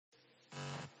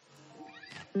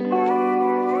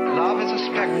Love is a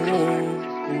spectrum.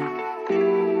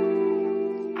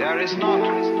 There is not,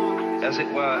 as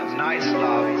it were, nice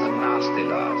love and nasty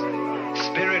love,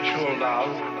 spiritual love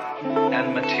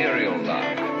and material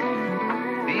love.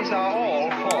 These are all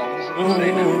forms of the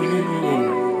same energy.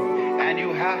 And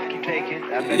you have to take it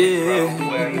and let it grow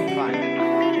where you find it.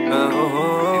 If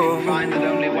you find that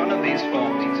only one of these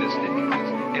forms exists in you,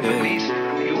 if at least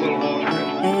you will water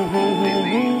it,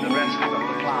 the rest of the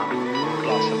plant will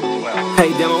blossom as well.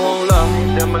 Hey, them I want love.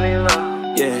 Them I need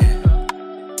love. Yeah.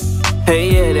 Hey,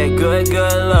 yeah, that good,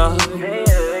 good love. Hey,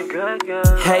 yeah, that good, good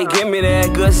love. Hey, give me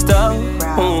that good stuff.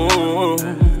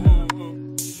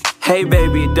 Hey,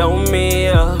 baby, don't me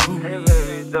up. Hey,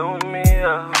 baby, don't me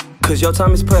up. Cause your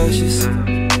time is precious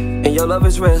and your love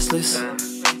is restless.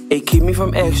 It keep me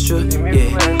from extra,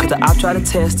 yeah. Cause the ops try to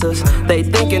test us. They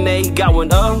thinking they got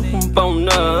one up on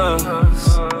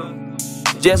us.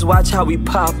 Just watch how we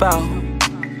pop out,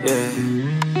 yeah.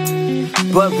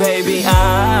 But baby,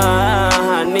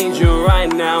 I need you right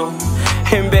now.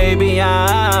 And baby,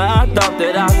 I thought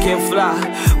that I can fly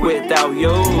without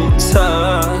your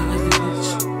touch.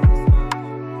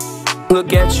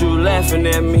 Look at you laughing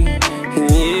at me,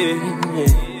 yeah.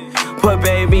 But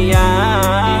baby,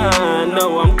 I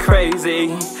know I'm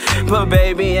crazy. But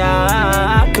baby,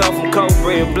 I come from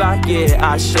Cobra and Block, yeah.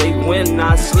 I shake when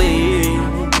I sleep.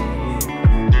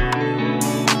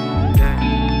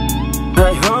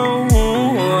 Hey,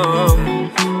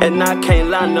 and I can't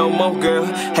lie no more, girl.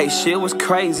 Hey, shit was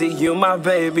crazy. You my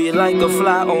baby, like a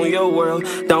fly on your world.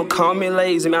 Don't call me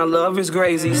lazy, my love is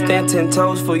crazy. Stand 10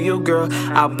 toes for you, girl.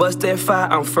 I bust that fire,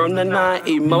 I'm from the 9.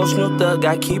 Emotional thug,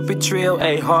 I keep it trill.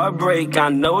 A heartbreak, I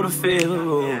know the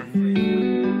feel. Yeah,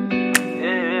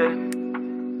 yeah,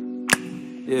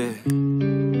 yeah.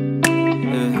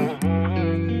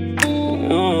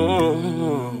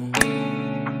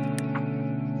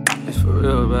 It's for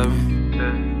real, baby.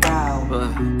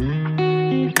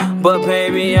 But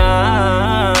baby,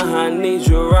 I need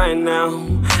you right now.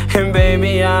 And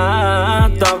baby, I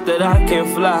thought that I can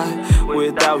fly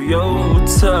without your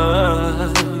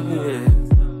touch, yeah.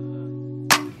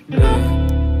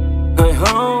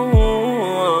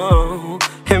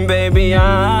 And baby,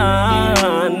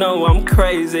 I know I'm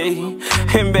crazy.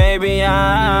 And baby,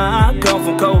 I come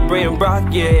from Cobra and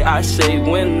Brock, yeah. I shake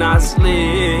when I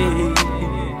sleep.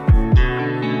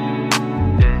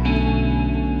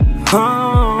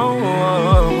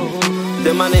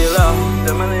 Them I need love,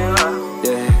 them I need love,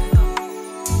 yeah.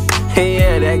 Hey,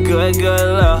 yeah, that good, good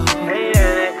love. Hey,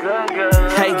 yeah, that good, good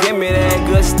love. Hey, give me that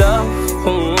good stuff.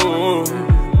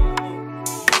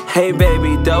 Hey,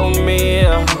 baby, don't me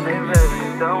up. Hey,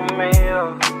 baby, don't me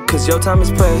up. Cause your time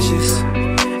is precious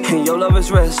and your love is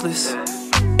restless.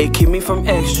 It keep me from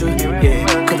extra,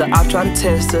 yeah. Cause the ops try to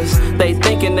test us. They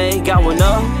thinking they got one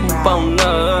up on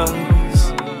us.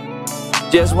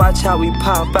 Just watch how we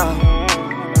pop out.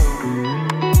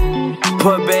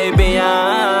 But baby,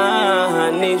 I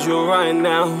need you right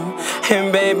now.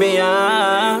 And baby,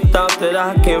 I thought that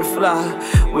I can fly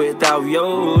without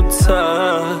your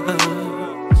touch,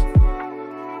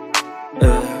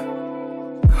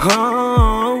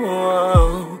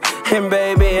 and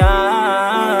baby,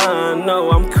 I know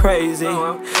I'm crazy.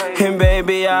 And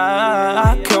baby,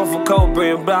 I come from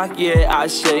Cobra and Block, yeah. I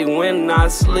shake when I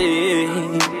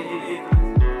sleep.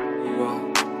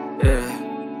 Yeah.